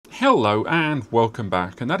Hello and welcome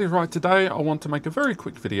back, and that is right. Today I want to make a very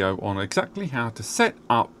quick video on exactly how to set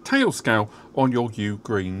up Tailscale on your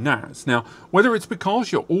UGREEN NAS. Now, whether it's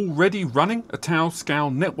because you're already running a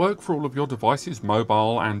Tailscale network for all of your devices,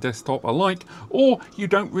 mobile and desktop alike, or you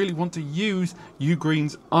don't really want to use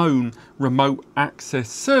UGREEN's own remote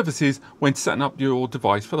access services when setting up your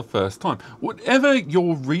device for the first time. Whatever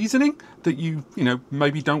your reasoning that you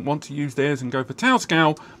maybe don't want to use theirs and go for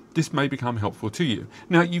Tailscale, this may become helpful to you.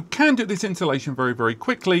 Now, you can do this installation very, very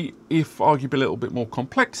quickly, if arguably a little bit more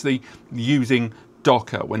complexly, using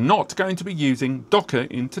Docker. We're not going to be using Docker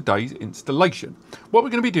in today's installation. What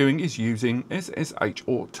we're going to be doing is using SSH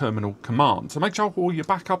or terminal command. So make sure all your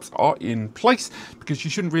backups are in place, because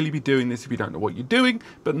you shouldn't really be doing this if you don't know what you're doing,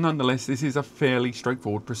 but nonetheless this is a fairly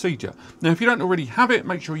straightforward procedure. Now, if you don't already have it,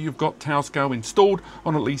 make sure you've got Tailscale installed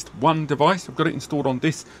on at least one device. I've got it installed on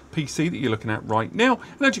this PC that you're looking at right now,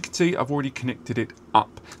 and as you can see, I've already connected it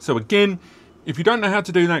up. So again, if you don't know how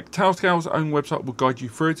to do that, Tailscale's own website will guide you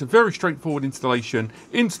through. It's a very straightforward installation.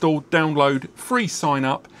 Install, download, free sign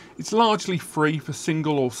up. It's largely free for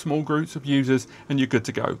single or small groups of users, and you're good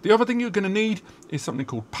to go. The other thing you're going to need is something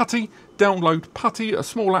called PuTTY. Download PuTTY, a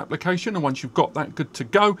small application, and once you've got that good to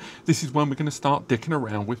go, this is when we're going to start dicking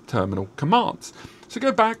around with terminal commands. So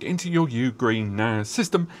go back into your UGREEN NAS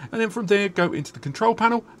system, and then from there go into the control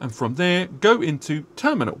panel, and from there go into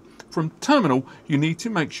terminal. From terminal, you need to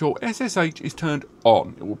make sure SSH is turned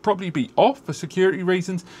on. It will probably be off for security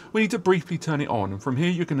reasons. We need to briefly turn it on, and from here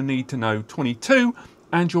you're going to need to know 22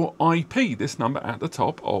 and your IP, this number at the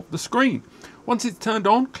top of the screen. Once it's turned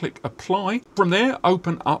on, click apply. From there,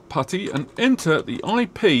 open up PuTTY and enter the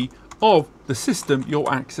IP of the system you're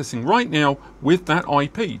accessing right now with that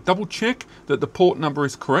IP. Double check that the port number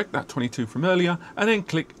is correct, that 22 from earlier, and then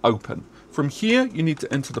click open. From here, you need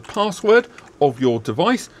to enter the password of your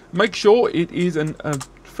device. Make sure it is a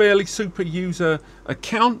fairly super user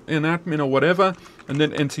account, an admin or whatever, and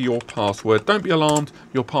then enter your password. Don't be alarmed,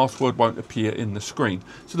 your password won't appear in the screen.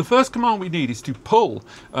 So the first command we need is to pull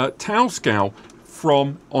Tailscale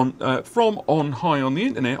from on high on the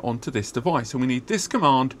internet onto this device. And we need this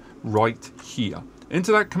command right here.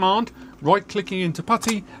 Enter that command, right clicking into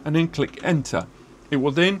PuTTY, and then click enter. It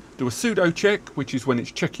will then do a sudo check, which is when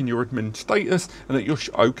it's checking your admin status and that you're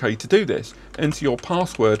okay to do this. Enter your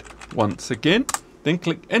password once again, then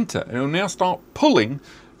click enter. And it will now start pulling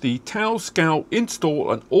the Tailscale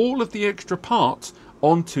install and all of the extra parts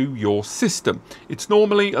onto your system. It's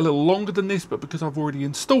normally a little longer than this, but because I've already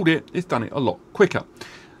installed it, it's done it a lot quicker.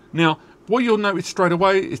 Now, what you'll notice straight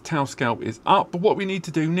away is Tailscale is up, but what we need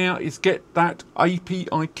to do now is get that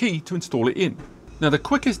API key to install it in. Now, the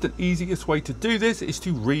quickest and easiest way to do this is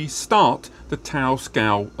to restart the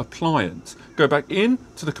Tailscale appliance. Go back in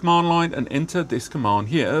to the command line and enter this command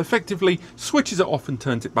here. It effectively switches it off and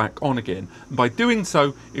turns it back on again. And by doing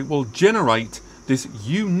so, it will generate this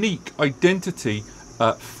unique identity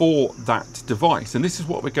for that device. And this is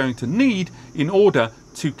what we're going to need in order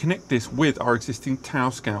to connect this with our existing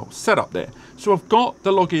Tailscale setup there. So I've got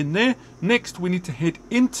the login there. Next, we need to head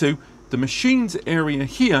into the machines area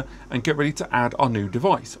here and get ready to add our new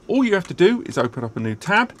device. All you have to do is open up a new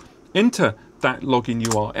tab, enter that login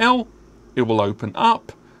URL, it will open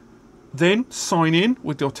up, then sign in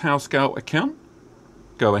with your Tailscale account.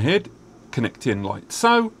 Go ahead, connect in like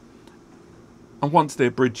so, and once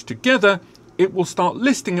they're bridged together, it will start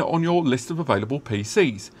listing it on your list of available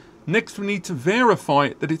PCs. Next, we need to verify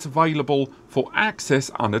that it's available for access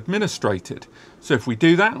unadministrated. So if we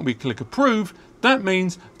do that and we click approve, that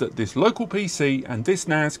means that this local PC and this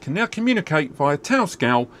NAS can now communicate via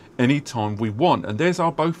Tailscale anytime we want. And there's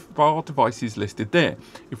both of our devices listed there.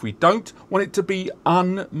 If we don't want it to be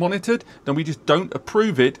unmonitored, then we just don't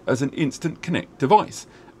approve it as an instant connect device.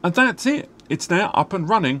 And that's it. It's now up and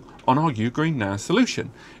running on our UGREEN NAS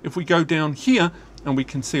solution. If we go down here and we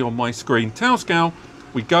can see on my screen Tailscale,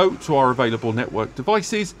 we go to our available network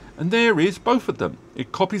devices, and there is both of them.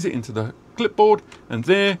 It copies it into the clipboard, and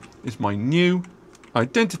there is my new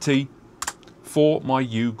identity for my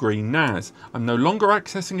UGREEN NAS. I'm no longer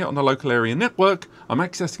accessing it on the local area network. I'm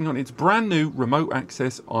accessing on its brand new remote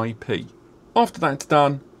access IP. After that's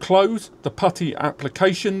done, close the PuTTY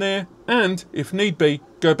application there, and if need be,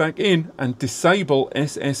 go back in and disable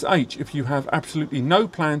SSH if you have absolutely no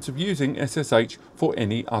plans of using SSH for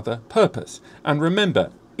any other purpose. And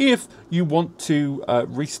remember, if you want to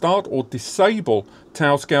restart or disable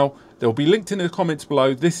Tailscale, they'll be linked in the comments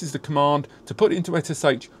below. This is the command to put into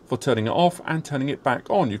SSH for turning it off and turning it back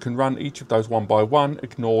on. You can run each of those one by one,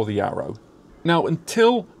 ignore the arrow. Now,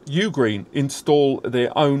 until UGREEN install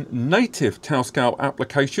their own native Tailscale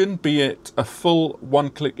application, be it a full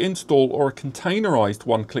one-click install or a containerized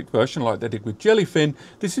one-click version like they did with Jellyfin,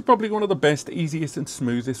 this is probably one of the best, easiest and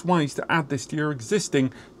smoothest ways to add this to your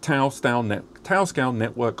existing Tailscale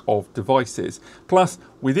network of devices. Plus,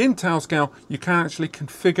 within Tailscale, you can actually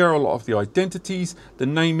configure a lot of the identities, the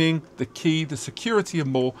naming, the key, the security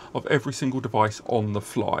and more of every single device on the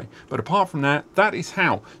fly. But apart from that, that is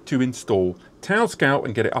how to install Tailscale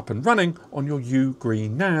and get it up and running on your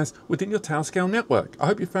UGREEN NAS within your Tailscale network. I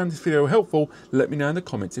hope you found this video helpful. Let me know in the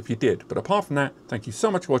comments if you did. But apart from that, thank you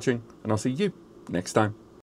so much for watching, and I'll see you next time.